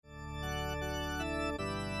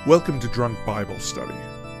Welcome to Drunk Bible Study.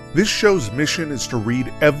 This show's mission is to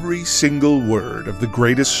read every single word of the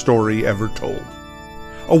greatest story ever told.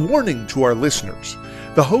 A warning to our listeners,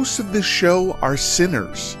 the hosts of this show are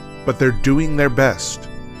sinners, but they're doing their best.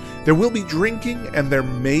 There will be drinking and there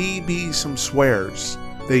may be some swears.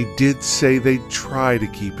 They did say they'd try to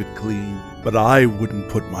keep it clean, but I wouldn't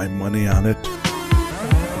put my money on it.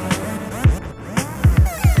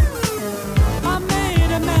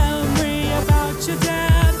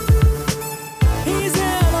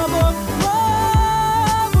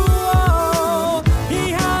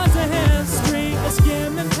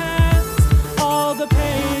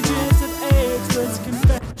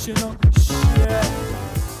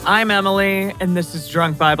 I'm Emily, and this is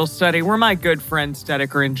Drunk Bible Study, where my good friends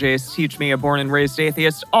Dedeker and Jace teach me, a born and raised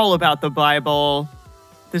atheist, all about the Bible.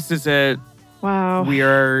 This is it. Wow. We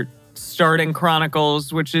are starting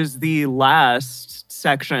Chronicles, which is the last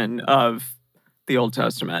section of the Old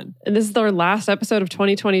Testament. And this is our last episode of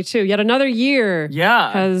 2022. Yet another year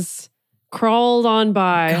has crawled on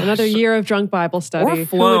by. Gosh. Another year of Drunk Bible Study. Or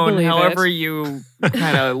flown, Who would however it? you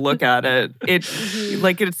kind of look at it.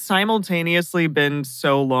 It's simultaneously been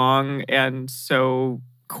so long and so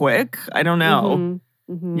quick. I don't know.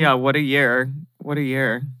 Mm-hmm. Yeah, what a year. What a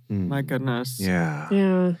year. My goodness. Yeah.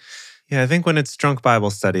 Yeah. I think when it's Drunk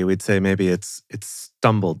Bible Study, we'd say maybe it's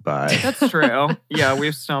stumbled by. That's true. Yeah,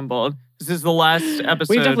 we've stumbled. This is the last episode.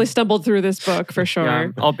 We definitely stumbled through this book for sure.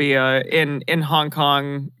 Yeah, I'll be in Hong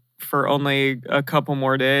Kong for only a couple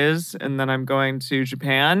more days, and then I'm going to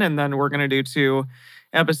Japan, and then we're going to do 2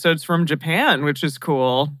 episodes from Japan, which is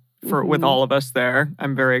cool with all of us there.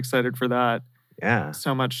 I'm very excited for that. Yeah.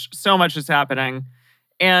 So much is happening.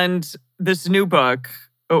 And this new book,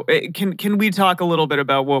 can we talk a little bit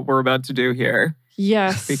about what we're about to do here?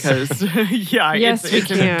 Yes. Because, Yes, it's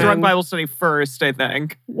we a can. Drunk Bible Study first, I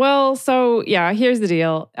think. Well, so yeah, here's the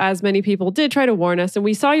deal. As many people did try to warn us, and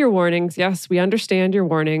we saw your warnings. Yes, we understand your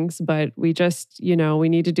warnings, but we just, we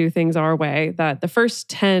need to do things our way. That the first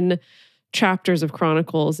 10 chapters of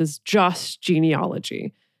Chronicles is just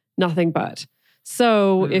genealogy, nothing but.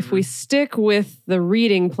 So if we stick with the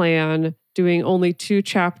reading plan, doing only 2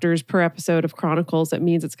 chapters per episode of Chronicles, that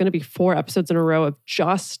means it's going to be 4 episodes in a row of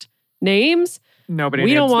just names. Nobody We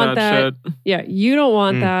needs don't want that. shit. Yeah, you don't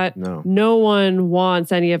want that. No. One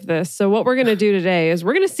wants any of this. So what we're going to do today is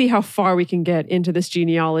we're going to see how far we can get into this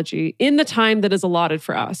genealogy in the time that is allotted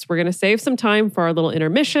for us. We're going to save some time for our little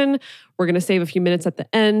intermission. We're going to save a few minutes at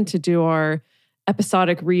the end to do our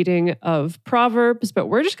episodic reading of Proverbs, but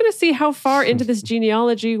we're just going to see how far into this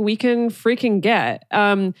genealogy we can freaking get.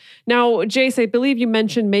 Now, Jace, I believe you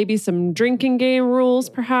mentioned maybe some drinking game rules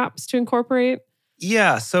perhaps to incorporate.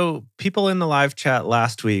 Yeah, so people in the live chat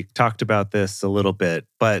last week talked about this a little bit,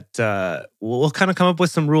 but we'll kind of come up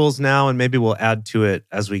with some rules now, and maybe we'll add to it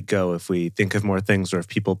as we go if we think of more things or if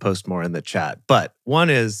people post more in the chat. But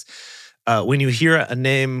one is when you hear a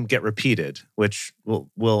name get repeated, which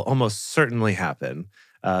will almost certainly happen.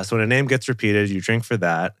 So when a name gets repeated, you drink for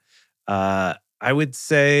that. I would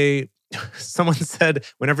say, someone said,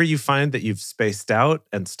 whenever you find that you've spaced out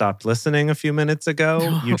and stopped listening a few minutes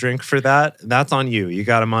ago, you drink for that. That's on you. You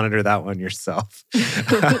got to monitor that one yourself.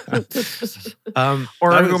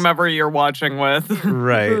 Or whomever you're watching with.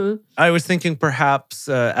 Right. I was thinking perhaps,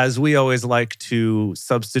 as we always like to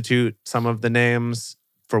substitute some of the names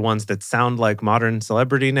for ones that sound like modern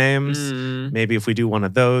celebrity names. Maybe if we do one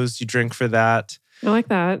of those, you drink for that. I like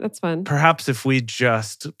that. That's fun. Perhaps if we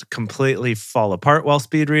just completely fall apart while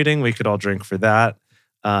speed reading, we could all drink for that.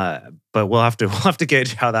 But we'll have to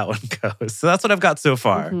gauge how that one goes. So that's what I've got so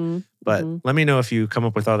far. But let me know if you come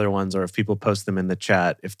up with other ones, or if people post them in the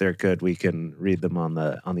chat. If they're good, we can read them on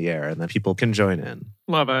the air, and then people can join in.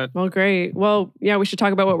 Love it. Well, great. Well, yeah, we should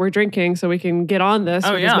talk about what we're drinking so we can get on this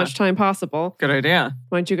with as much time possible. Good idea.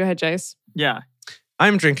 Why don't you go ahead, Jace? Yeah.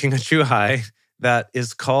 I'm drinking a Chuhai that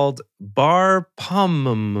is called Bar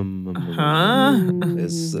Pum.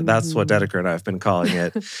 That's what Dedeker and I have been calling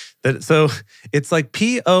it. So it's like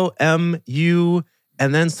POMU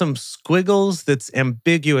and then some squiggles that's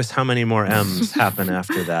ambiguous how many more M's happen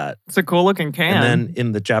after that. It's a cool looking can. And then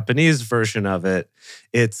in the Japanese version of it,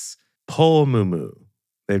 it's Pomumu.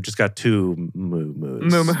 They've just got 2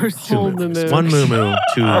 moo-moos. Moo-moos. Two moos. 1 moo-moo,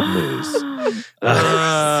 2 moos.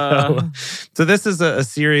 So this is a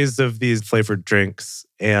series of these flavored drinks,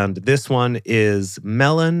 and this one is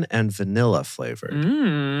melon and vanilla flavored.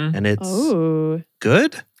 And it's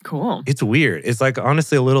good. Cool. It's weird. It's like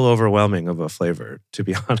honestly a little overwhelming of a flavor, to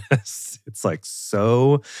be honest. It's like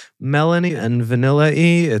so melony and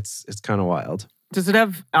vanilla-y. It's kind of wild. Does it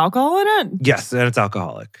have alcohol in it? Yes, and it's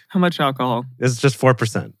alcoholic. How much alcohol? It's just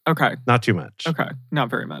 4%. Okay. Not too much. Okay. Not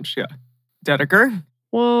very much. Yeah. Dedeker?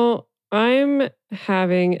 Well, I'm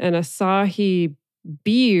having an Asahi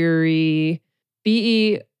Beery,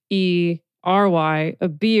 Beery, a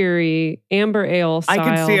Beery Amber Ale style. I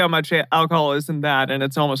can see how much alcohol is in that, and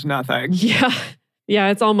it's almost nothing. Yeah. Yeah,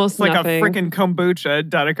 it's almost It's like nothing. a freaking kombucha,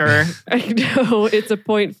 Dedeker. I know, it's a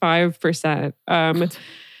 0.5%.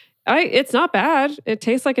 It's not bad. It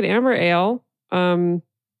tastes like an amber ale.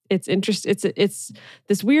 It's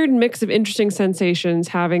this weird mix of interesting sensations,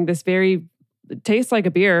 having this it tastes like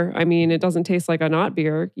a beer. I mean, it doesn't taste like a not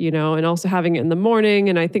beer, and also having it in the morning.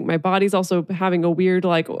 And I think my body's also having a weird,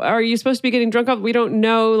 like, are you supposed to be getting drunk up? We don't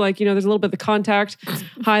know. Like, there's a little bit of the contact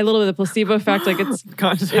high, a little bit of the placebo effect. Like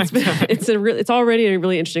it's already a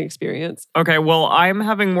really interesting experience. Okay, well, I'm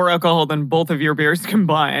having more alcohol than both of your beers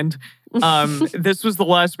combined. This was the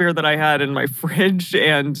last beer that I had in my fridge,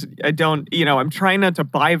 and I don't, I'm trying not to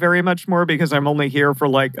buy very much more because I'm only here for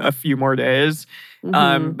like a few more days.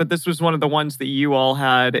 Mm-hmm. But this was one of the ones that you all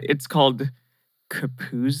had. It's called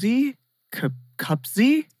Kapoozie?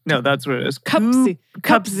 Cupsy? No, that's what it is.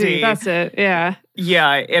 Cupsy. That's it. Yeah.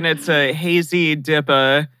 Yeah, and it's a hazy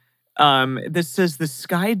DIPA. This says the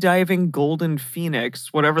Skydiving Golden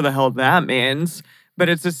Phoenix, whatever the hell that means. But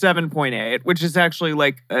it's a 7.8, which is actually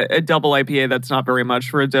like a double IPA. That's not very much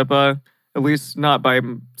for a DIPA, at least not by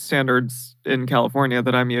standards in California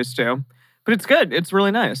that I'm used to. But it's good. It's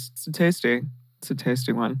really nice. It's a tasty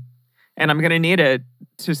one. And I'm going to need it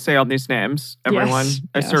to say all these names, everyone. Yes.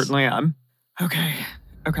 I certainly am. Okay.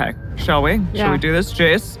 Shall we? Yeah. Shall we do this,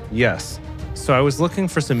 Jace? Yes. So I was looking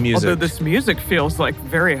for some music. Although this music feels like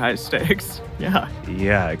very high stakes. Yeah.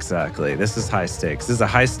 Yeah, exactly. This is high stakes. This is a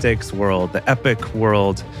high stakes world, the epic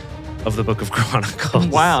world of the Book of Chronicles.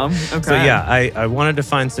 Wow. Okay. So yeah, I wanted to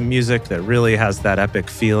find some music that really has that epic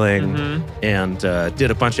feeling, and did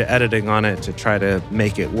a bunch of editing on it to try to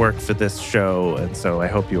make it work for this show. And so I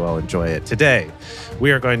hope you all enjoy it. Today,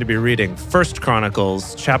 we are going to be reading First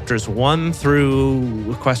Chronicles chapters 1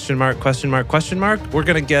 through question mark. We're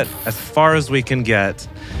going to get as far as we can get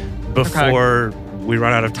before we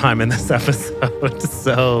run out of time in this episode.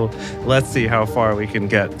 So let's see how far we can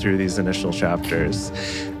get through these initial chapters.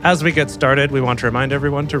 As we get started, we want to remind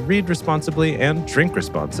everyone to read responsibly and drink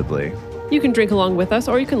responsibly. You can drink along with us,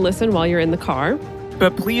 or you can listen while you're in the car.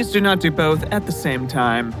 But please do not do both at the same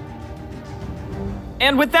time.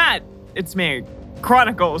 And with that, it's me,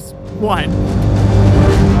 Chronicles 1.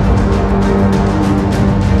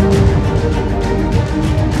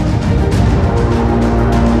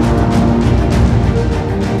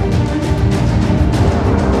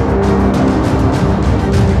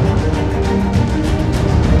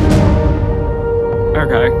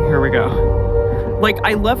 Okay, here we go. Like,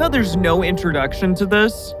 I love how there's no introduction to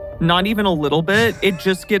this. Not even a little bit. It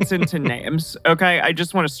just gets into names. Okay, I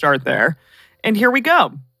just want to start there. And here we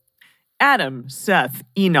go. Adam, Seth,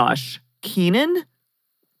 Enosh, Kenan,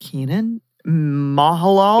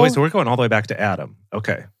 Mahalal. Wait, so we're going all the way back to Adam.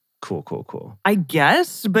 Okay, cool. I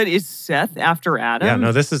guess, but is Seth after Adam? Yeah,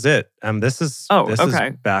 no, this is it. This is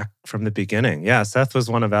back from the beginning. Yeah, Seth was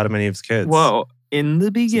one of Adam and Eve's kids. Whoa, in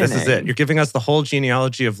the beginning. So this is it. You're giving us the whole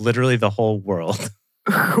genealogy of literally the whole world.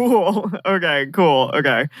 Cool. Okay.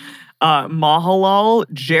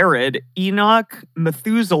 Mahalal, Jared, Enoch,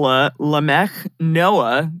 Methuselah, Lamech,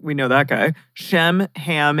 Noah, we know that guy, Shem,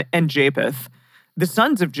 Ham, and Japheth. The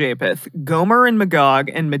sons of Japheth, Gomer and Magog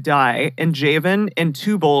and Madai and Javan and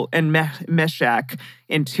Tubal and Meshach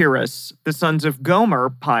and Tiras. The sons of Gomer,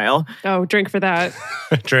 Pile. Oh, drink for that.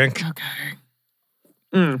 Drink. Okay.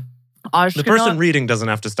 The person reading doesn't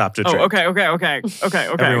have to stop to drink. Okay.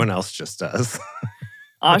 Everyone else just does.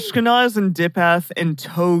 Ashkenaz and Dipath and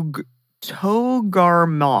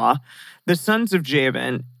Togarmah, the sons of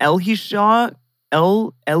Javan, Elisha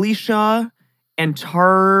and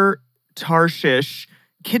Tarshish,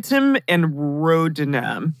 Kittim and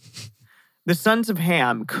Rodanam. The sons of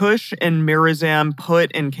Ham, Cush and Mirazam,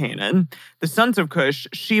 Put and Canaan. The sons of Cush,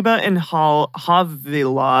 Sheba and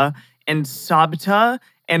Havilah and Sabta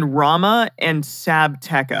and Rama and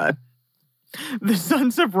Sabteka. The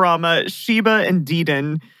sons of Rama, Sheba and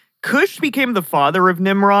Dedan. Cush became the father of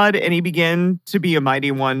Nimrod, and he began to be a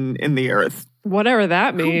mighty one in the earth. Whatever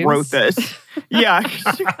that means. Who wrote this? Yeah.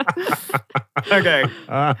 Okay.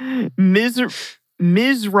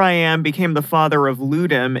 Mizraim became the father of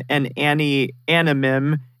Ludim and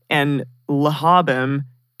Anamim and Lahabim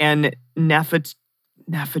and Naphatuhim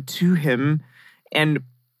and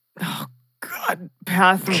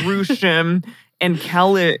Pathrushim and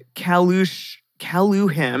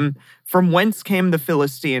Kaluhim, from whence came the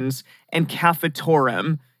Philistines, and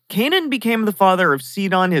Caphatorim. Canaan became the father of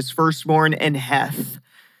Sidon, his firstborn, and Heth,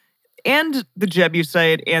 and the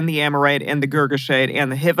Jebusite, and the Amorite, and the Girgashite,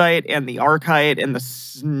 and the Hivite, and the Arkite, and the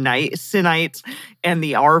Sinite, and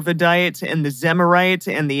the Arvadite, and the Zemarite,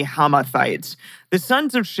 and the Hamathite. The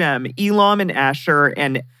sons of Shem, Elam, and Asher,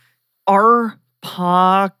 and Arpachshad,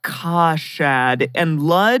 and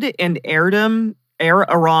Lud, and Erdem,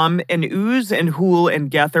 Aram, and Uz, and Hul,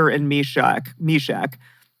 and Gether, and Meshach.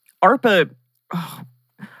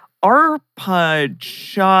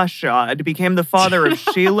 Arpachshad became the father of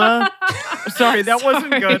Shelah. Sorry, that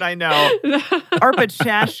wasn't good, I know.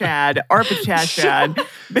 Arpachshad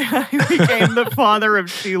became the father of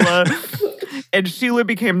Shelah. And Shelah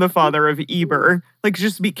became the father of Eber. Like,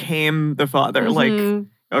 just became the father. Like,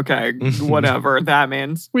 okay, whatever that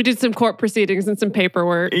means. We did some court proceedings and some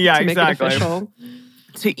paperwork Yeah, to make exactly. it official.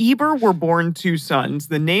 To Eber were born 2 sons.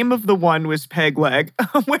 The name of the one was Pegleg.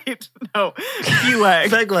 Wait, no,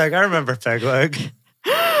 Peleg. Pegleg. I remember Pegleg.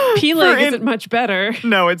 Peleg isn't much better.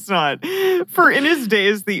 No, it's not. For in his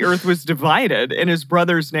days the earth was divided, and his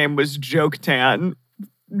brother's name was Joktan.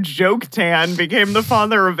 Joktan became the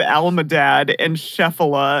father of Almadad and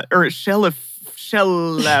Shephelah, or Shelef,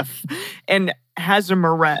 and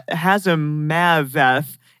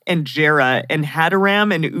Hazamaveth, and Jerah, and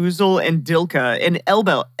Hadaram, and Uzel, and Dilka, and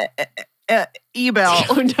Ebel.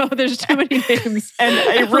 Oh no, there's too many names. And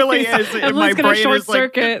it really is. Everyone's going to short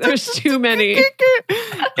circuit. There's too many.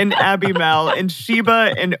 And Abimal, and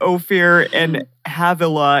Sheba, and Ophir, and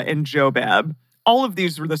Havilah, and Jobab. All of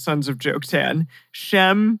these were the sons of Joktan.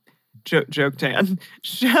 Joktan.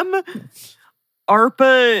 Shem,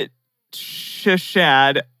 Arpachshad.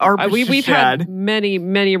 We've had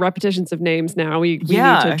many repetitions of names now. We need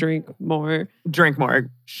to drink more. Drink more.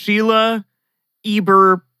 Shelah,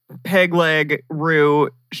 Eber, Pegleg, Ru,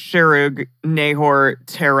 Sherug, Nahor,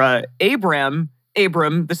 Terah, Abram,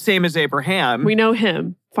 the same as Abraham. We know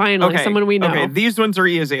him. Finally, someone we know. Okay, these ones are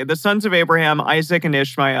easy. The sons of Abraham, Isaac, and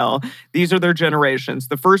Ishmael. These are their generations.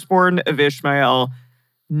 The firstborn of Ishmael,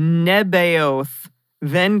 Nebaioth,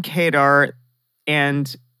 then Kedar,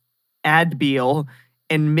 and Adbeel,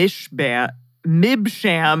 and Misham,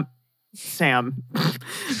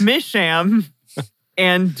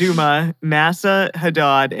 and Duma, Massa,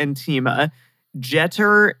 Hadad, and Tema,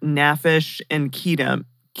 Jeter, Naphish, and Kedemah.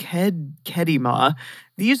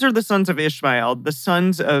 These are the sons of Ishmael. The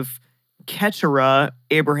sons of Keturah,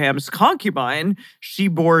 Abraham's concubine. She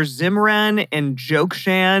bore Zimran, and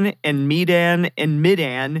Jokshan, and Medan, and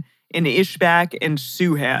Midan, and Ishbak, and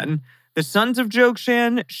Suhan. The sons of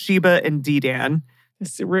Jokshan, Sheba, and Dedan.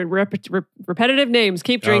 Repetitive names.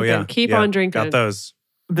 Keep drinking. Keep on drinking. Got those.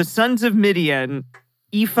 The sons of Midian,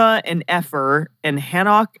 Ephah, and Epher, and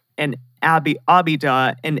Hanok, and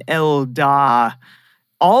Abidah, and Eldah.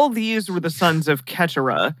 All these were the sons of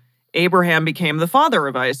Keturah. Abraham became the father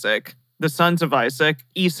of Isaac. The sons of Isaac,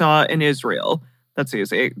 Esau, and Israel. That's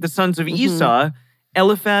easy. The sons of Esau,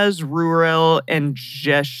 Eliphaz, Ruel, and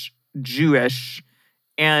Jewish,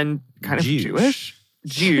 and kind of Jewish,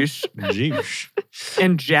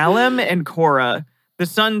 and Jalem and Korah. The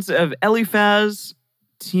sons of Eliphaz,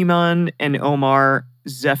 Timon and Omar,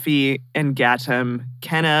 Zephi and Gatam,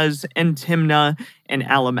 Kenaz and Timnah and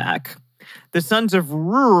Alamak. The sons of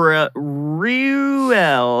Ruel,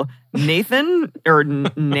 Nathan, or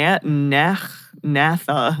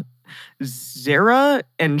Natha, Zerah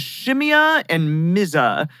and Shimea and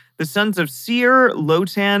Mizah. The sons of Seir,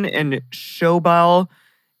 Lotan and Shobal,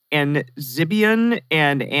 and Zibeon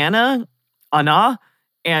and Anna,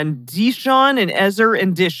 and Dishon and Ezer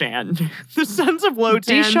and Dishan. The sons of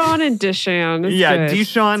Lotan. Dishon and Dishan. That's good.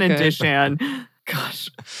 Dishon That's and good. Dishan. Gosh.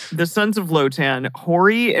 The sons of Lotan,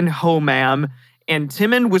 Hori and Homam, and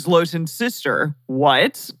Timon was Lotan's sister.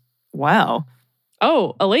 What? Wow.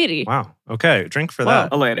 Oh, a lady. Wow. Okay. Drink for Wow,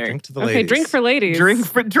 that. a lady. Drink to the Okay, ladies. drink for ladies. Drink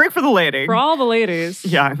for the lady. For all the ladies.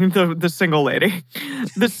 Yeah, the single lady.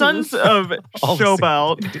 The sons of All the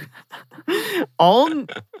Shobal, Alanon.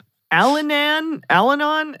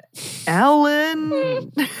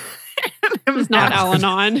 It's not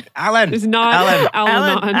Al-Anon. Alan. It's not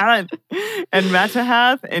Al-Anon. Alan, and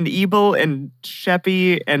Matahath, and Ebal, and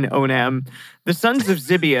Shepi, and Onam. The sons of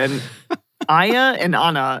Zibeon, Aya, and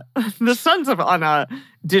Anna. The sons of Anna,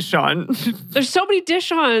 Dishon. There's so many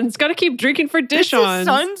Dishons. Got to keep drinking for It says Dishons.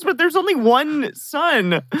 sons, but there's only one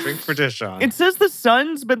son. Drink for Dishon. It says the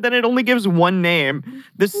sons, but then it only gives one name.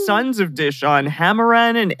 The sons of Dishon,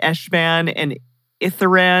 Hamaran, and Eshban, and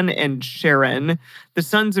Itharan, and Sharon. The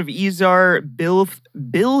sons of Izar,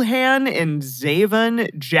 Bilhan, and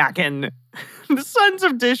Zavan, Jachin. The sons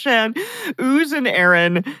of Dishan, Uz and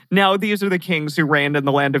Aaron. Now these are the kings who reigned in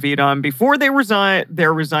the land of Edom before they resigned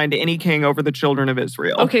to any king over the children of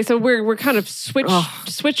Israel. Okay, so we're kind of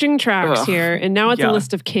switching tracks here, and now it's a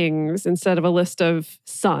list of kings instead of a list of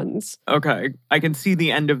sons. Okay, I can see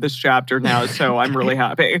the end of this chapter now, so I'm really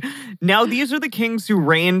happy. Now these are the kings who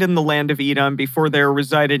reigned in the land of Edom before there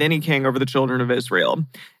resided any king over the children of Israel.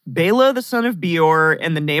 Bela, the son of Beor,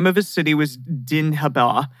 and the name of his city was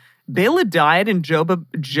Dinhabah. Bela died, and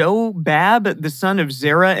Jobab, the son of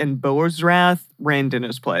Zerah and Bozrath, reigned in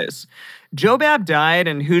his place. Jobab died,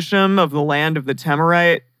 and Husham of the land of the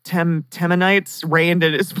Temanites reigned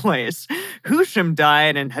in his place. Husham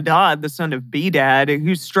died, and Hadad, the son of Bedad,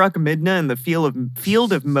 who struck Midnah in the field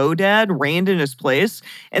of Modad, reigned in his place.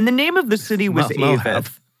 And the name of the city was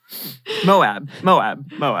Avith. Moab,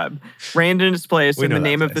 reigned in his place, and the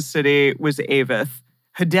name of the city was Avith.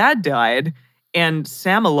 Hadad died, and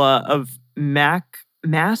Samala of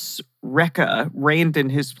Masrekah reigned in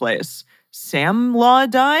his place.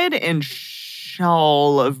 Samlah died, and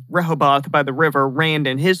Shaul of Rehoboth by the river reigned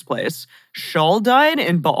in his place. Shaul died,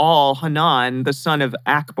 and Baal Hanan, the son of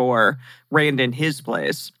Akbor, reigned in his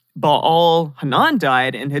place. Baal Hanan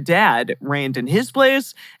died, and Hadad reigned in his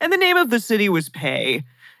place, and the name of the city was Pei.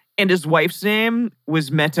 And his wife's name was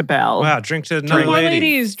Metabel. Wow, drink to another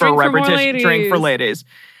ladies. Drink for ladies.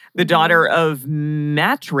 The daughter of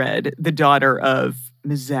Matred, the daughter of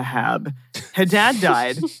Mezahab. Hadad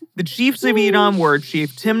died. The chiefs of Edom were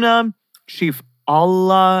Chief Timnah, Chief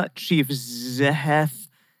Allah, Chief Jeheth.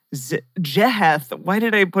 Why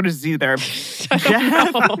did I put a Z there?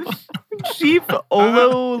 Jeheth. Chief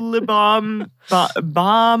Ololibam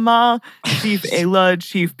Bama, Chief Ela,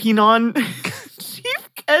 Chief Pinon, Chief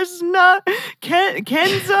Kenza,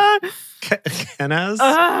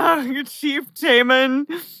 Chief Taman,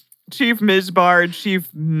 Chief Mizbar,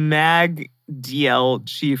 Chief Magdiel,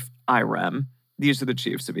 Chief Irem. These are the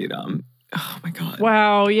chiefs of Edom. Oh my God.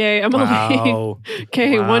 Wow, yay, Emily. Wow.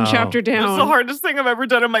 Okay, one chapter down. That's the hardest thing I've ever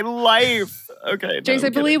done in my life. Okay. Jace, I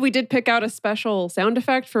believe we did pick out a special sound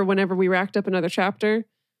effect for whenever we racked up another chapter.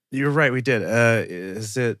 You're right, we did.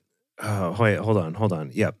 Is it? Oh, wait, hold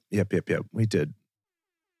on. Yep. We did.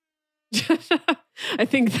 I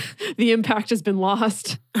think the impact has been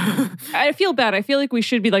lost. I feel bad. I feel like we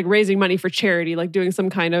should be like raising money for charity, like doing some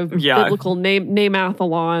kind of biblical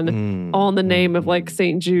name-athlon, all in the name of like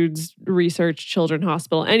St. Jude's Research Children's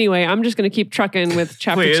Hospital. Anyway, I'm just going to keep trucking with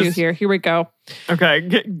chapter 2 here. Here we go.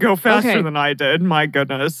 Okay, go faster than I did. My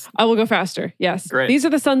goodness. I will go faster. Yes. Great. These are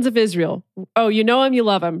the sons of Israel. Oh, you know him, you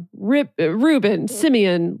love him. Reuben,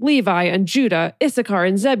 Simeon, Levi, and Judah, Issachar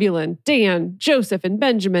and Zebulun, Dan, Joseph and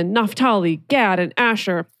Benjamin, Naphtali, Gad and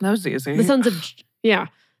Asher. That was easy. The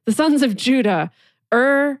sons of Judah,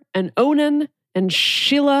 and Onan and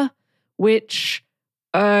Shelah, which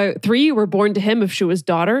 3 were born to him of Shua's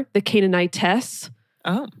daughter, the Canaanitess.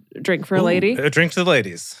 Oh. Drink for a lady. A drink to the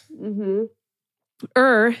ladies. Mm-hmm.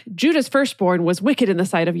 Judah's firstborn, was wicked in the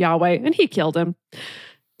sight of Yahweh, and he killed him.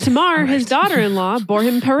 Tamar, his daughter-in-law, bore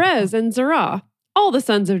him Perez and Zerah. All the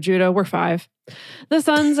sons of Judah were 5. The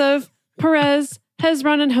sons of Perez,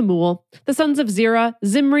 Hezron and Hamul. The sons of Zerah,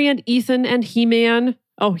 Zimri and Ethan and Heman.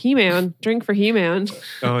 Oh, Heman. Drink for Heman.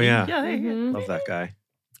 Oh, yeah. Mm-hmm. Love that guy.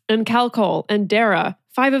 And Calcol and Dara,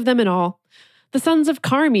 5 of them in all. The sons of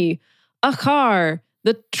Carmi, Achar,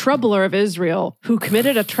 the troubler of Israel, who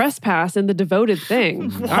committed a trespass in the devoted thing.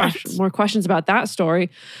 Gosh, more questions about that story.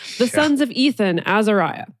 The sons of Ethan,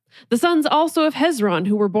 Azariah. The sons also of Hezron,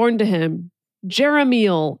 who were born to him,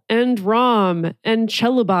 Jeremiel and Ram and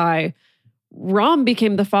Chelubai. Ram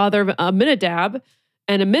became the father of Aminadab,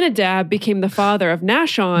 and Aminadab became the father of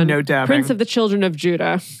Nahshon, prince of the children of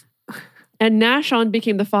Judah. And Nahshon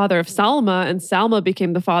became the father of Salma, and Salma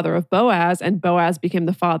became the father of Boaz, and Boaz became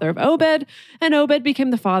the father of Obed, and Obed became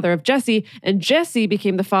the father of Jesse, and Jesse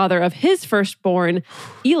became the father of his firstborn,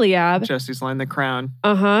 Eliab. Jesse's line, the crown.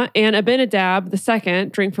 And Abinadab the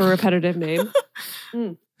second, drink for a repetitive name.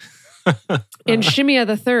 And Shimeah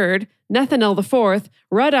the third, Nethanel the fourth,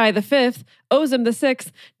 Ruddai the fifth, Ozem the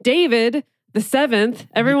sixth, David the seventh,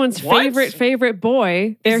 everyone's favorite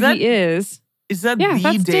boy. He is. Is that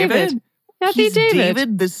the David? Yeah, he's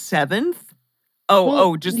David the seventh?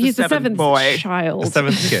 Just the seventh boy. Child.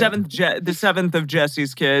 The seventh kid. The seventh of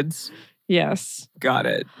Jesse's kids. Yes. Got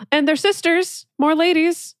it. And their sisters, more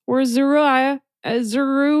ladies, were Zeruiah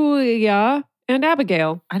and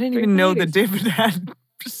Abigail. I didn't even know that David had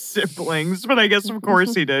siblings, but I guess of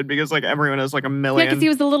course he did, because like everyone has like a million. Yeah, because he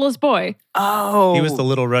was the littlest boy. Oh. He was the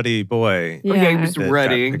little ruddy boy. Yeah, he was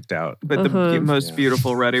ruddy. Picked out. But the most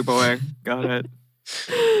beautiful ruddy boy. Got it.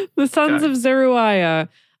 The sons of Zeruiah,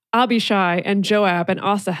 Abishai, and Joab, and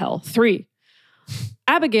Asahel, 3.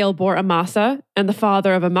 Abigail bore Amasa, and the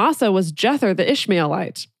father of Amasa was Jether the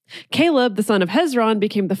Ishmaelite. Caleb, the son of Hezron,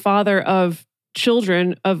 became the father of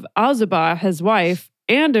children of Azubah, his wife,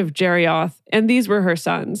 and of Jerioth, and these were her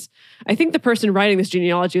sons. I think the person writing this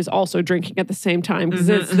genealogy is also drinking at the same time because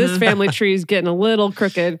this family tree is getting a little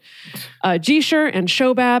crooked. Jeshur and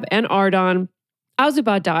Shobab and Ardon.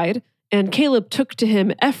 Azubah died, and Caleb took to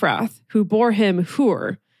him Ephrath, who bore him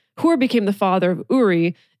Hur. Hur became the father of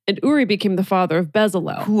Uri, and Uri became the father of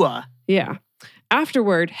Bezalel. Hua. Yeah.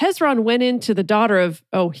 Afterward, Hezron went in to the daughter of,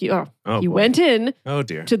 he boy. went in Oh,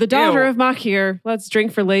 dear. to the daughter Ew. of Machir. Let's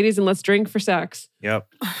drink for ladies and let's drink for sex. Yep.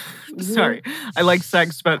 Sorry. I like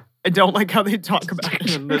sex, but I don't like how they talk about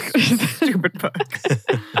it in this stupid book.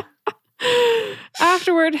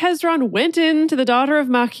 Afterward, Hezron went in to the daughter of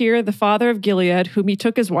Machir, the father of Gilead, whom he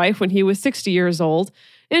took as wife when he was 60 years old,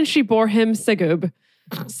 and she bore him Segub.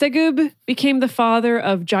 Segub became the father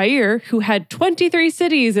of Jair, who had 23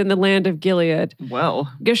 cities in the land of Gilead.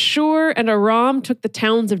 Well, Geshur and Aram took the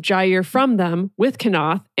towns of Jair from them, with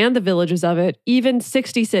Kenath and the villages of it, even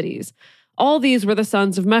 60 cities. All these were the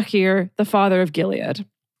sons of Machir, the father of Gilead.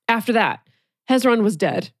 After that, Hezron was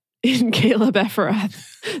dead in Caleb Ephrath.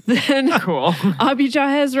 Then cool. Abijah,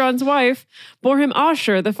 Hezron's wife, bore him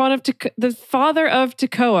Asher, the father of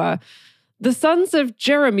Tekoa. The sons of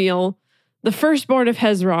Jeremiel, the firstborn of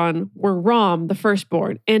Hezron, were Ram, the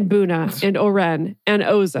firstborn, and Bunah, and Oren, and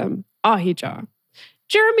Ozem, Ahijah.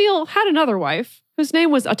 Jeremiel had another wife, whose name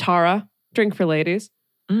was Atara. Drink for ladies.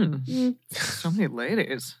 So many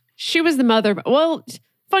ladies. She was the mother. Well,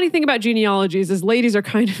 funny thing about genealogies is ladies are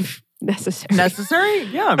kind of necessary. Necessary?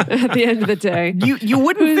 Yeah. At the end of the day. You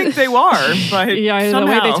wouldn't think they are, but Yeah, somehow.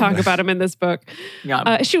 the way they talk about him in this book.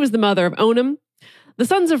 Yeah. She was the mother of Onam. The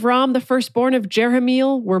sons of Ram, the firstborn of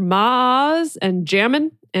Jeremiel, were Maaz and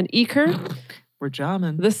Jamin and Eker. We're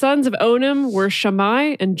jamming. The sons of Onam were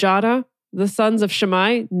Shammai and Jada. The sons of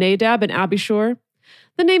Shammai, Nadab and Abishur.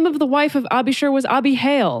 The name of the wife of Abishur was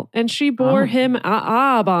Abihail, and she bore him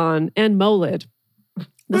Aaban and Molid.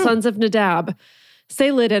 The sons of Nadab,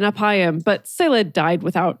 Salid and Apayim, but Salid died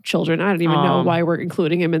without children. I don't even know why we're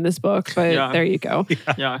including him in this book, but there you go.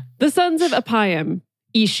 Yeah. The sons of Apayim,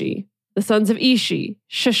 Ishi. The sons of Ishi,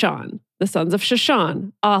 Shashan. The sons of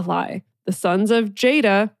Shashan, Ahlai. The sons of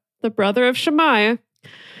Jada, the brother of Shemaiah.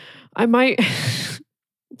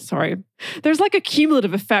 Sorry. There's like a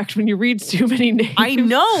cumulative effect when you read too many names. I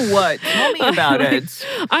know what. Tell me about it.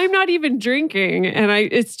 I'm not even drinking, and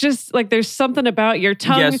it's just like there's something about your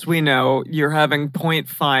tongue. Yes, we know. You're having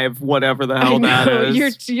 0.5, whatever the I hell that know,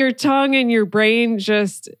 is. Your tongue and your brain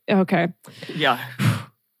just, okay. Yeah.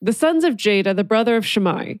 The sons of Jada, the brother of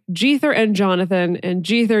Shammai, Jether and Jonathan, and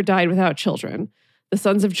Jether died without children. The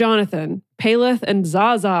sons of Jonathan, Peleth and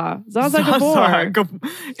Zaza. Zaza Gabor.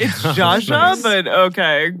 It's Jaja, Nice. but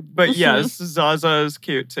okay. But yes, Zaza is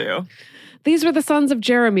cute too. These were the sons of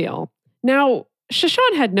Jeremiel. Now,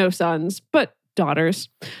 Shashan had no sons, but daughters.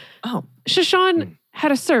 Oh. Shashan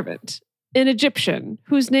had a servant, an Egyptian,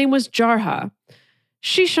 whose name was Jarha.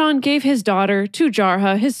 Shishan gave his daughter to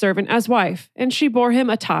Jarha, his servant, as wife, and she bore him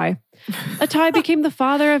Attai. Attai became the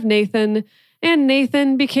father of Nathan, and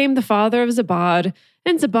Nathan became the father of Zabad,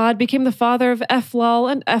 and Zabad became the father of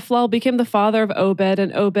Ephlal, and Ephlal became the father of Obed,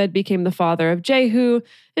 and Obed became the father of Jehu,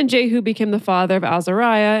 and Jehu became the father of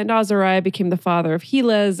Azariah, and Azariah became the father of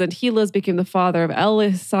Helez, and Helez became the father of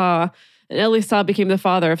Elisah, and Elisah became the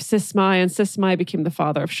father of Sismai, and Sismai became the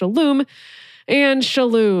father of Shalom, and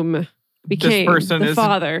Shalom became the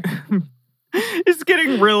father. Is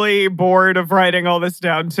getting really bored of writing all this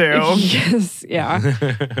down too. Yes, yeah.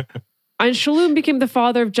 And Shalom became the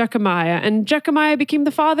father of Jechemiah, and Jechemiah became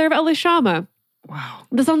the father of Elishama. Wow.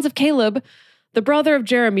 The sons of Caleb, the brother of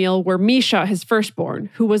Jeremiel, were Misha, his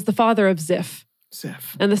firstborn, who was the father of Ziph.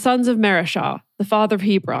 Ziph. And the sons of Marishah, the father of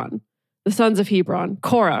Hebron. The sons of Hebron,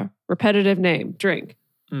 Korah, repetitive name, drink.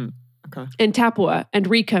 Okay. And Tapua, and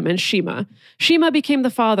Rechem, and Shema. Shema became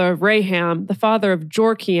the father of Raham, the father of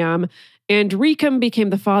Jorkiam, and Rechem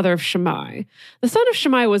became the father of Shammai. The son of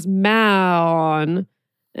Shammai was Maon,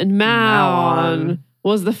 and Maon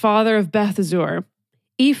was the father of Bethzur.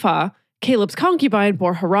 Ephah, Caleb's concubine,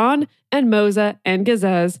 bore Haran, and Moza, and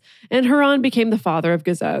Gazez, and Haran became the father of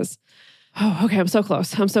Gazez. Oh, okay, I'm so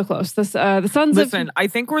close. The sons Listen, I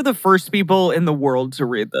think we're the first people in the world to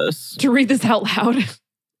read this. to read this out loud.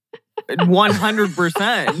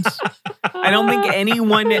 100%. I don't think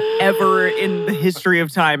anyone ever in the history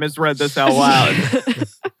of time has read this out loud.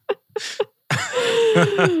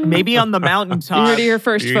 Maybe on the mountaintop. You heard it here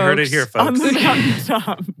first, You folks. heard it here, On folks. the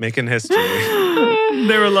mountaintop. Making history.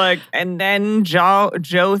 They were like, and then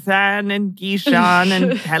Jothan and Gishon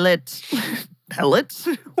and Pellet. Pellet?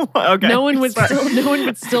 Okay. No one would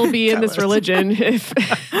still be in this Tell us. religion if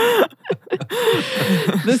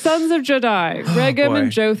the sons of Jodai, Regem boy.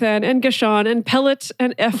 and Jothan and Gashon and Pelet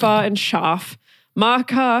and Ephah and Shaph.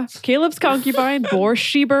 Maacah, Caleb's concubine, bore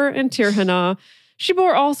Sheber and Tirhanah. She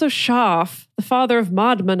bore also Shaph, the father of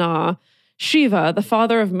Madmanah, Shiva, the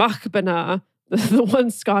father of Machbanah, the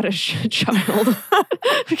one Scottish child.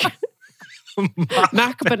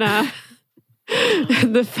 Machbanah.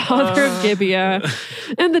 The father of Gibeah,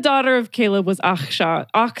 and the daughter of Caleb was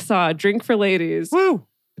Achsah, drink for ladies. Woo!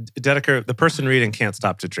 Dedeker, the person reading can't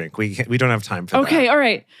stop to drink. We don't have time for Okay, that. all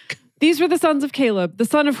right. These were the sons of Caleb, the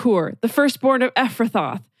son of Hur, the firstborn of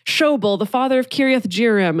Ephrathoth, Shobal, the father of Kiriath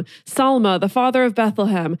Jearim, Salma, the father of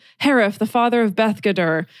Bethlehem, Hariph, the father of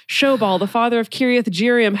Bethgader, Shobal, the father of Kiriath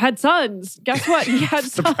Jearim, had sons. Guess what? He had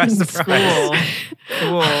Surprise, sons. surprise.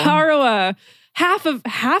 Cool. Haroah, half of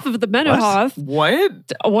the Menuhoth, What?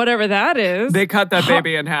 whatever that is. They cut that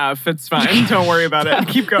baby in half. It's fine. Don't worry about it.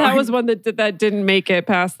 Keep going. That was one that didn't make it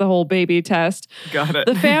past the whole baby test. Got it.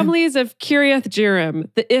 The families of Kiriath Jearim,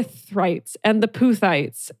 the Ithrites, and the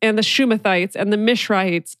Puthites, and the Shumathites, and the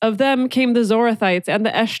Mishrites. Of them came the Zorathites and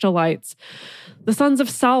the Eshtolites. The sons of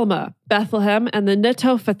Salma, Bethlehem, and the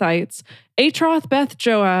Netophathites, Atroth, Beth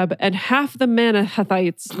Joab, and half the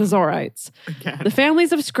Manahathites, the Zorites. Again. The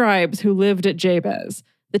families of scribes who lived at Jabez,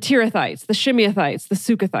 the Tirathites, the Shimeathites, the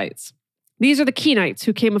Sukathites. These are the Kenites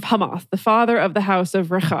who came of Hamath, the father of the house of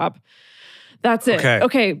Rechab. That's it.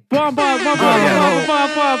 Okay. Bwah, bwah, bwah, bwah, bwah, bwah,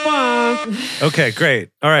 bwah, bwah. Okay, great.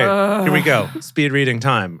 All right, here we go. Speed reading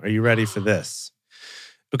time. Are you ready for this?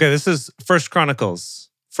 Okay, this is First Chronicles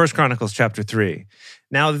chapter 3.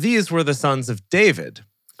 Now these were the sons of David,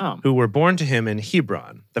 Oh. who were born to him in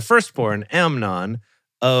Hebron. The firstborn, Amnon,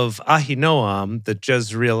 of Ahinoam, the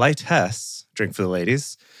Jezreelitess, drink for the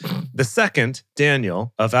ladies. The second,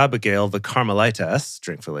 Daniel, of Abigail, the Carmelitess,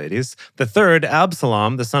 drink for ladies. The third,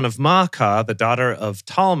 Absalom, the son of Maacah, the daughter of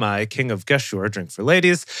Talmai, king of Geshur, drink for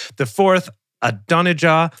ladies. The fourth,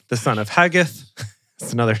 Adonijah, the son of Haggith.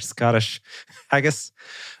 It's another Scottish Haggis.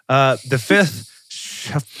 The fifth,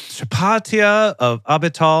 Shephatiah of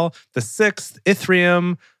Abital. The sixth,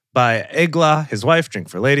 Ithream by Eglah, his wife, drink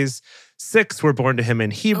for ladies. 6 were born to him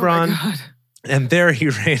in Hebron. Oh my God. And there he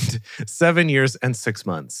reigned 7 years and 6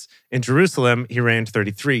 months. In Jerusalem, he reigned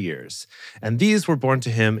 33 years. And these were born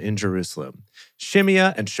to him in Jerusalem: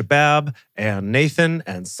 Shimeah and Shabab and Nathan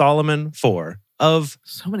and Solomon, 4. Of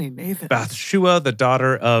So many Nathans. Bathshua, the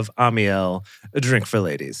daughter of Amiel, a drink for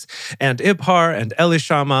ladies. And Ibhar and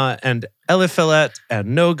Elishama and Eliphelet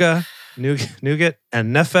and Nugat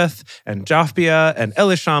and Nepheth and Japhia and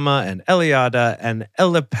Elishama and Eliada and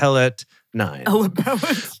Eliphelet, 9.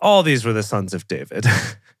 Eliphelet. All these were the sons of David.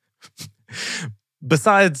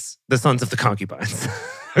 Besides the sons of the concubines.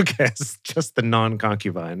 Okay, it's just the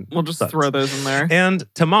non-concubine. We'll just sons. throw those in there. And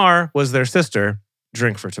Tamar was their sister.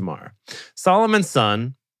 Drink for Tamar. Solomon's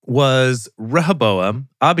son was Rehoboam,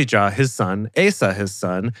 Abijah his son, Asa his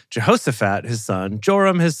son, Jehoshaphat his son,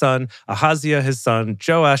 Joram his son, Ahaziah his son,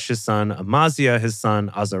 Joash his son, Amaziah his son,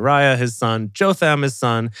 Azariah his son, Jotham his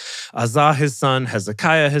son, Azah his son,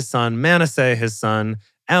 Hezekiah his son, Manasseh his son,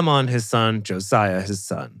 Ammon his son, Josiah his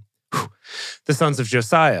son. Whew. The sons of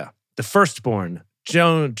Josiah, the firstborn,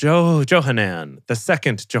 Johanan, the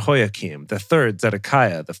second Jehoiakim, the third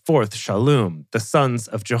Zedekiah, the fourth Shallum, the sons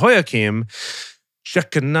of Jehoiakim,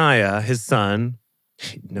 Jeconiah his son,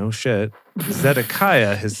 no shit,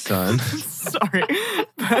 Zedekiah his son. Sorry.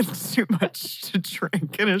 That's too much to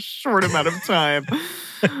drink in a short amount of time. Too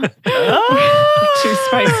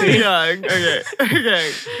spicy. Yeah,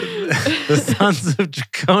 okay. The sons of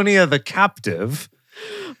Jeconiah the captive.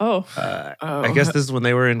 Oh, I guess this is when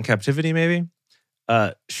they were in captivity, maybe.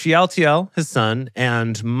 Shealtiel, his son,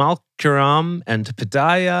 and Malkiram, and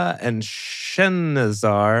Pedaiah, and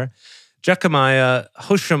Shenazar, Jechemiah,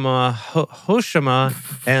 Hoshama,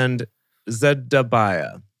 and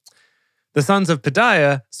Zedekiah. The sons of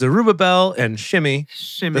Pedaiah, Zerubbabel, and Shimi.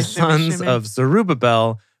 The sons of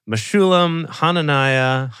Zerubbabel, Meshulam,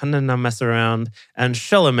 Hananiah mess around, and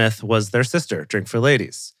Shelomith was their sister, drink for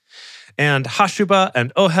ladies. And Hashubah,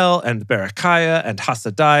 and Ohel, and Berechiah, and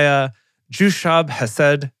Hasadiah, Jushab,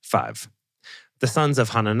 Hesed, 5. The sons of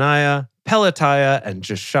Hananiah, Pelatiah, and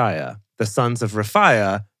Jeshiah. The sons of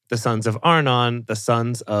Raphiah, the sons of Arnon, the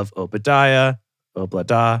sons of Obadiah,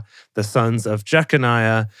 the sons of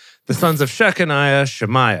Jeconiah, the sons of Shechaniah,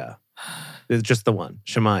 Shemaiah. It's just the one,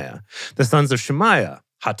 Shemaiah. The sons of Shemaiah,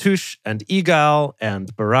 Hattush and Igal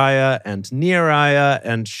and Beriah and Neariah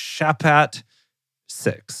and Shaphat,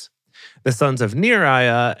 6. The sons of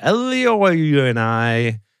Neariah,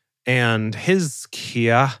 Elioenai and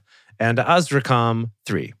Hizkiah and Azrikam,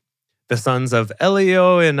 3. The sons of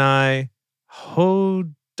Elioenai,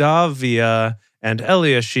 Hodaviah and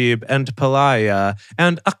Eliashib and Peliah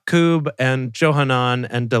and Akub and Johanan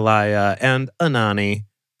and Deliah and Anani,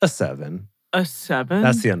 a 7. A 7?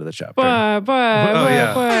 That's the end of the chapter.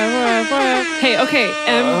 Hey,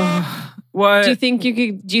 okay. What? Do you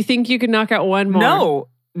think you could knock out one more?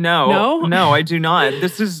 No, I do not.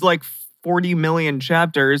 This is like 40 million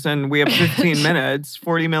chapters and we have 15 minutes,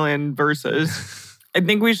 40 million verses. I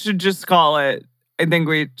think we should just call it.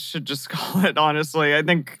 Honestly. I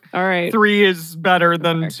think All right. 3 is better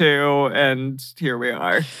than 2, and here we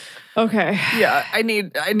are. Okay. Yeah, I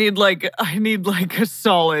need like a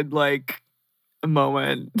solid like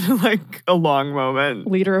moment, like a long moment.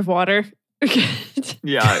 Liter of water.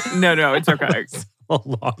 Yeah, no, it's okay. A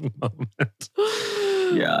long moment.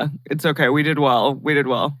 Yeah, it's okay. We did well.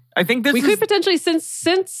 I think this we is could potentially,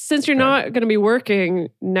 since you're not going to be working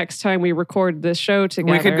next time we record this show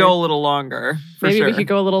together. we could go a little longer. For Maybe sure. we could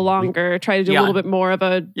go a little longer. Try to do a Yeah. little bit more of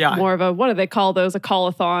a what do they call those? A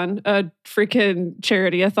call-a-thon, a freaking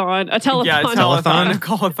charity-a-thon, a telethon. Yeah, a telethon, a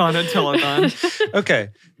call-a-thon, a telethon. Okay.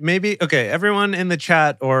 Everyone in the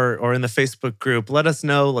chat or in the Facebook group, let us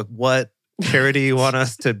know like what charity you want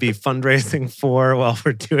us to be fundraising for while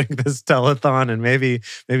we're doing this telethon, and maybe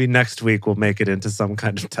next week we'll make it into some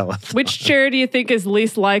kind of telethon. Which charity you think is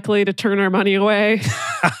least likely to turn our money away?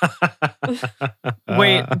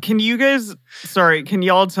 Wait, can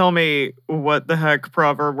y'all tell me what the heck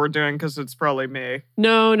proverb we're doing? Because it's probably me.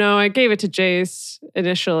 No, I gave it to Jace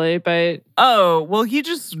initially, but Oh, well, he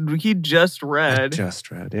just read. Just read,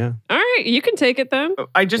 yeah. all right, you can take it then.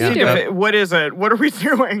 I just Yeah. need to. What is it? What are we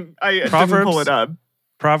doing? I didn't pull it up.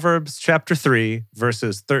 Proverbs chapter 3,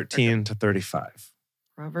 verses 13 to 35.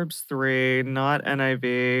 Proverbs 3, not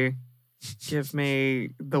NIV. Give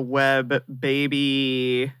me the web,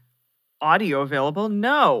 baby. Audio available?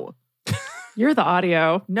 No. You're the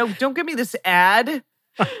audio. No, don't give me this ad.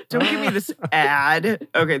 Don't give me this ad.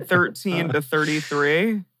 Okay, 13 to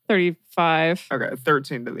 33. 35. Okay,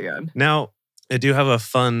 13 to the end. Now, I do have a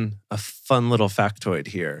fun little factoid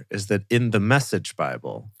here, is that in the Message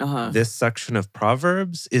Bible, this section of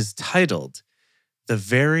Proverbs is titled The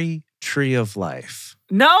Very Tree of Life.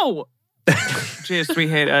 No! Jeez, we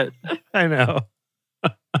hate it. I know.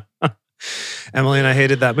 Emily and I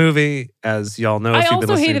hated that movie, as y'all know. I if you've been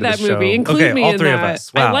also listening hated to that the show. movie. Include Okay, me all in three that. of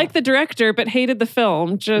us. Wow. I like the director, but hated the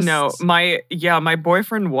film. Just No, my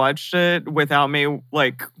boyfriend watched it without me,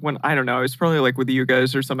 like when, I don't know, I was probably like with you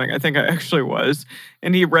guys or something. I think I actually was.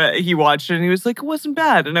 And he watched it and he was like, it wasn't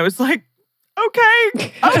bad. And I was like,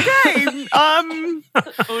 okay.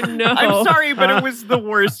 Oh no. I'm sorry, but it was the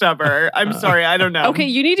worst ever. I'm sorry, I don't know. Okay,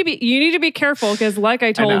 you need to be careful because, like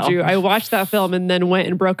I told know. you, I watched that film and then went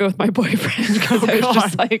and broke up with my boyfriend because I was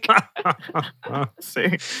just like,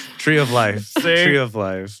 See, Tree of Life. See? Tree of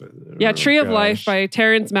Life. yeah, Tree of Gosh. Life by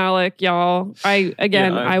Terrence Malick, y'all.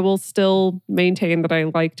 I will still maintain that I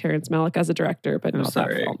like Terrence Malick as a director, but I'm not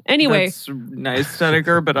sorry. that film. Anyway, That's nice,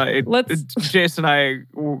 Dedeker, but Jason and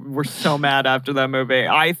I were so mad after that movie.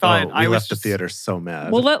 I thought we I was left just, the theater so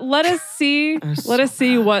mad. well, let us see. was Let us so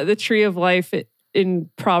see what the Tree of Life in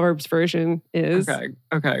Proverbs version is. Okay.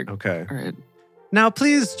 Okay. All right. Now,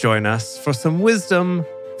 please join us for some wisdom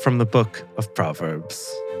from the book of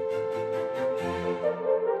Proverbs.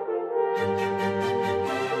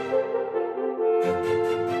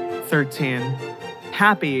 "13.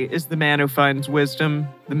 Happy is the man who finds wisdom,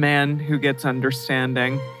 the man who gets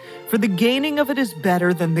understanding. For the gaining of it is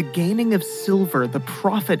better than the gaining of silver, the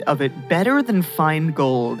profit of it better than fine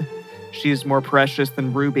gold. She is more precious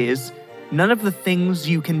than rubies. None of the things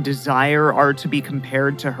you can desire are to be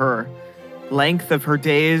compared to her. Length of her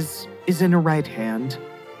days is in her right hand.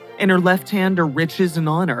 In her left hand are riches and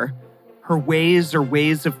honor. Her ways are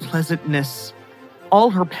ways of pleasantness.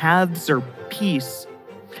 All her paths are peace.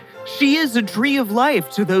 She is a tree of life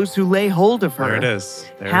to those who lay hold of her." There it is.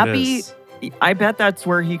 There Happy- it is. I bet that's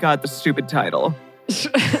where he got the stupid title.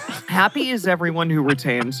 Happy is everyone who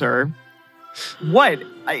retains her. What?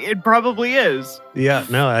 It probably is. Yeah,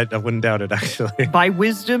 no, I wouldn't doubt it, actually. By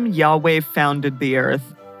wisdom, Yahweh founded the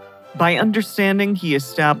earth. By understanding, he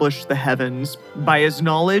established the heavens. By his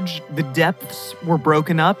knowledge, the depths were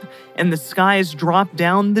broken up, and the skies dropped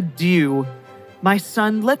down the dew. My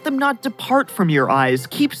son, let them not depart from your eyes.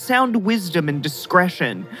 Keep sound wisdom and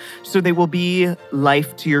discretion, so they will be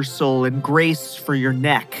life to your soul and grace for your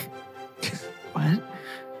neck. What?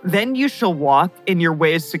 Then you shall walk in your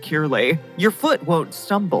ways securely. Your foot won't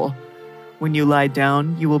stumble. When you lie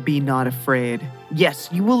down, you will be not afraid. Yes,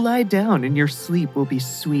 you will lie down and your sleep will be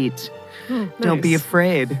sweet. Don't be Nice.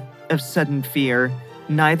 afraid of sudden fear,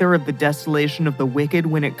 neither of the desolation of the wicked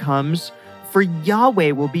when it comes, for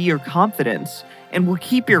Yahweh will be your confidence and will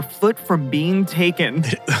keep your foot from being taken.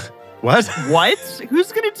 What? What?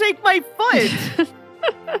 Who's going to take my foot?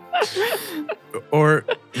 Or,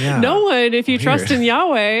 yeah. No one, if you Weird. trust in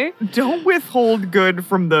Yahweh. Don't withhold good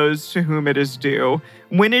from those to whom it is due,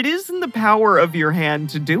 when it is in the power of your hand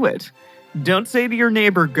to do it. Don't say to your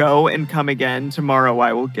neighbor, go and come again, tomorrow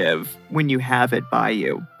I will give, when you have it by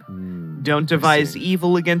you. Don't devise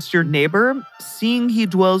evil against your neighbor, seeing he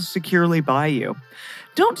dwells securely by you.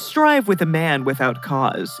 Don't strive with a man without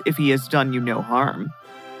cause, if he has done you no harm.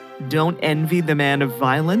 Don't envy the man of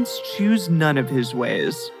violence, choose none of his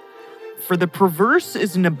ways. For the perverse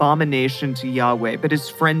is an abomination to Yahweh, but his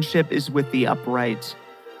friendship is with the upright.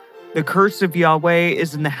 The curse of Yahweh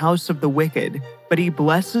is in the house of the wicked, but he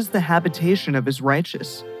blesses the habitation of his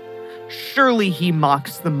righteous. Surely he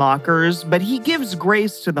mocks the mockers, but he gives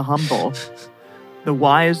grace to the humble. The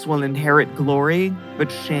wise will inherit glory,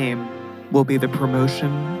 but shame will be the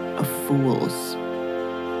promotion of fools.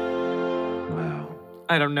 Wow.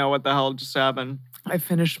 I don't know what the hell just happened. I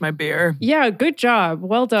finished my beer. Yeah, good job.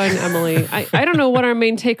 Well done, Emily. I don't know what our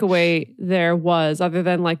main takeaway there was, other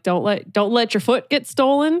than like don't let your foot get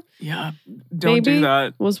stolen Yeah, don't Maybe. do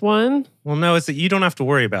that. was one. Well, no, it's that you don't have to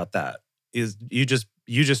worry about that. Is you just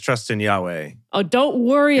trust in Yahweh. Oh, don't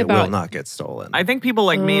worry It about will not get stolen. I think people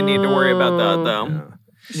like me need to worry about that, though. Yeah.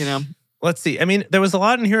 You know, Let's see. I mean, there was a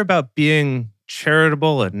lot in here about being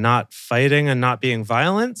charitable and not fighting and not being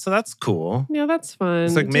violent. So that's cool. Yeah, that's fun.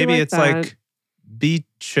 It's like Do maybe it's that. like be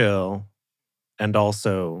chill and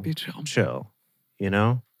also be chill. chill, you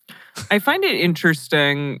know? I find it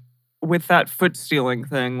interesting with that foot stealing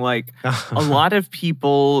thing. Like, a lot of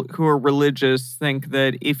people who are religious think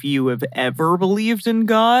that if you have ever believed in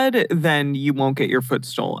God, then you won't get your foot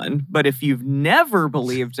stolen. But if you've never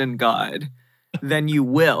believed in God, then you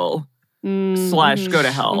will / go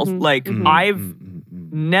to hell. mhm, Like, mhm. I've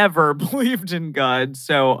never believed in God,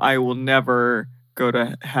 so I will never go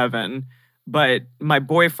to heaven. But my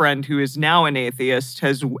boyfriend, who is now an atheist,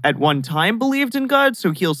 has at one time believed in God,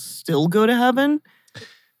 so he'll still go to heaven.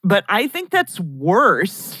 But I think that's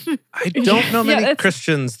worse. I don't know Yeah, many that's-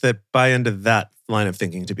 Christians that buy into that line of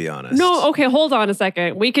thinking, to be honest. No, okay, hold on a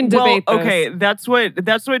second. We can debate well, this. okay, that's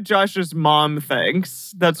what Josh's mom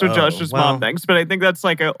thinks. That's what Oh, Josh's well. mom thinks. But I think that's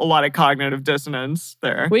like a lot of cognitive dissonance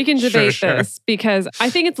there. We can debate Sure. this because I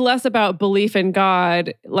think it's less about belief in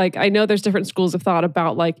God. Like, I know there's different schools of thought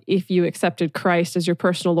about like if you accepted Christ as your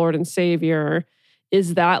personal Lord and Savior,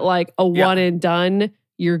 is that like a Yeah. one and done?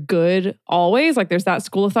 You're good always. Like, there's that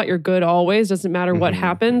school of thought. You're good always. Doesn't matter what Mhm.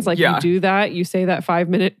 happens. Like, Yeah. you do that. You say that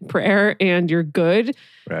 5-minute prayer, and you're good.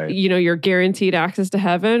 Right. You know, you're guaranteed access to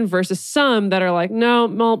heaven. Versus some that are like, no,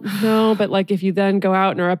 well, no. But like, if you then go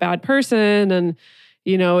out and are a bad person, and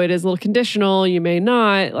you know, it is a little conditional. You may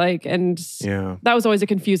not like, and Yeah. that was always a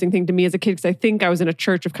confusing thing to me as a kid because I think I was in a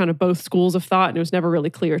church of kind of both schools of thought, and it was never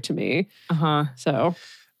really clear to me. Uh-huh. So,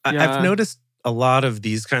 Yeah. I've noticed a lot of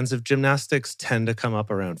these kinds of gymnastics tend to come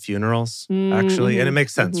up around funerals, actually. And it Mhm,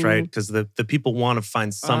 makes sense, mhm. right? Because the people want to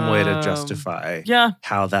find some way to Um, justify Yeah.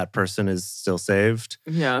 how that person is still saved,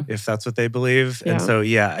 Yeah. if that's what they believe. And Yeah. so,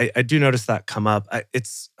 yeah, I do notice that come up.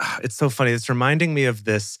 It's so funny. It's reminding me of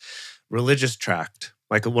this religious tract,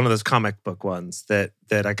 like one of those comic book ones that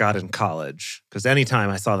I got in college. Because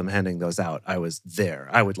anytime I saw them handing those out, I was there.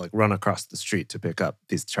 I would like run across the street to pick up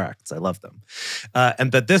these tracts. I love them.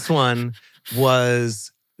 But this one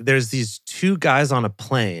was, there's these two guys on a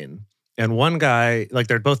plane. And one guy, like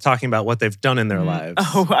they're both talking about what they've done in their lives.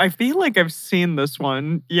 Oh, I feel like I've seen this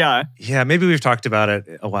one. Yeah. Yeah, maybe we've talked about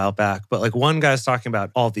it a while back, but like one guy's talking about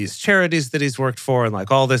all these charities that he's worked for and like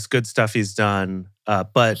all this good stuff he's done,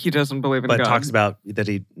 but He doesn't believe in God. talks about that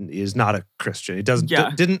he is not a Christian. He doesn't Yeah.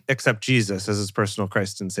 didn't accept Jesus as his personal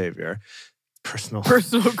Christ and Savior, personal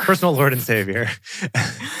personal Lord and Savior.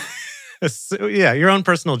 So, yeah, your own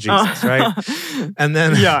personal Jesus, right? And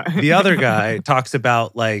then Yeah. the other guy talks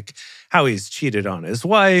about like how he's cheated on his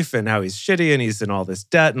wife and how he's shitty and he's in all this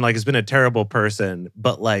debt and like has been a terrible person,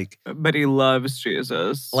 but like But he loves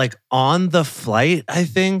Jesus. like on the flight, I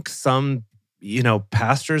think some,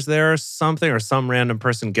 pastors there or something, or some random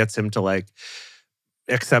person gets him to like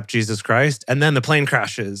accept Jesus Christ. And then the plane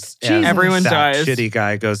crashes. And Jesus. Everyone that dies. shitty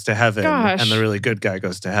guy goes to heaven Gosh. and the really good guy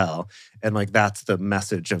goes to hell. And like, that's the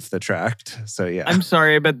message of the tract. So yeah. I'm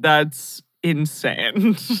sorry, but that's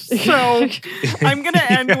insane. So I'm going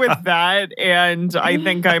to end with that, and I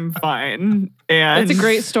think I'm fine. And That's a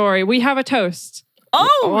great story. We have a toast.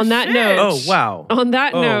 Oh, on that shit. note. Oh, wow. On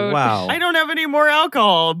that note. Wow. I don't have any more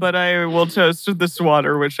alcohol, but I will toast this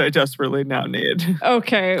water, which I desperately now need.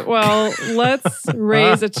 Okay, well, let's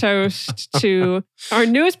raise a toast to our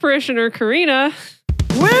newest parishioner, Karina.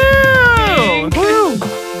 Woo! Woo!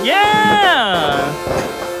 Yeah!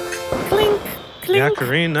 Clink, clink. Yeah,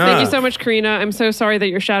 Karina. Thank you so much, Karina. I'm so sorry that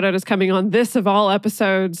your shout out is coming on this of all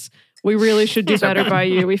episodes. We really should do better by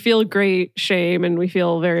you. We feel great shame and we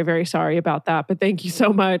feel very, very sorry about that. But thank you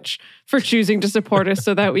so much for choosing to support us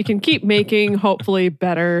so that we can keep making hopefully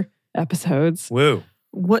better episodes. Woo.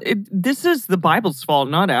 This is the Bible's fault,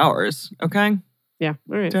 not ours. Okay? Yeah.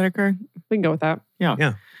 All right. Dedeker? We can go with that.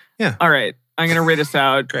 Yeah. Yeah. All right. I'm going to read us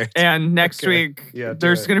out. Great. And next Okay. week, Yeah, do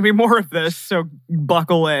there's it. going to be more of this. So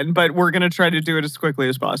buckle in. But we're going to try to do it as quickly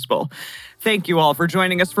as possible. Thank you all for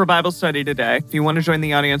joining us for Bible study today. If you want to join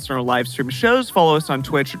the audience in our live stream shows, follow us on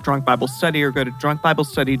Twitch at Drunk Bible Study or go to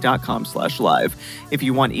drunkbiblestudy.com/live. If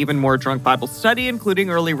you want even more Drunk Bible Study, including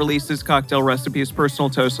early releases, cocktail recipes, personal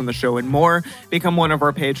toasts on the show, and more, become one of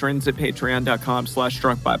our patrons at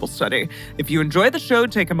patreon.com/drunkbiblestudy. If you enjoy the show,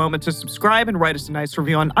 take a moment to subscribe and write us a nice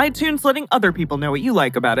review on iTunes, letting other people know what you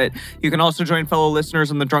like about it. You can also join fellow listeners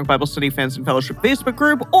in the Drunk Bible Study Fans and Fellowship Facebook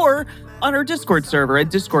group or on our Discord server at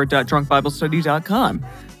discord.drunkbiblestudy.com.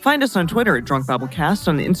 Find us on Twitter at Drunk Bible Cast,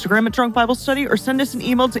 on Instagram at Drunk Bible Study, or send us an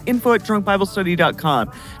email to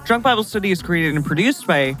info@drunkbiblestudy.com. Drunk Bible Study is created and produced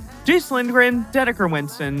by Jace Lindgren, Dedeker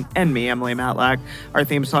Winston, and me, Emily Matlack. Our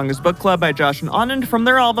theme song is Book Club by Josh and Anand from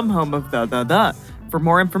their album Home of the. For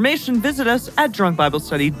more information, visit us at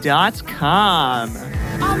drunkbiblestudy.com.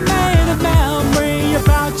 I made a memory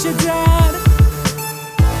about your dad.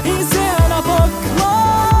 He's in a book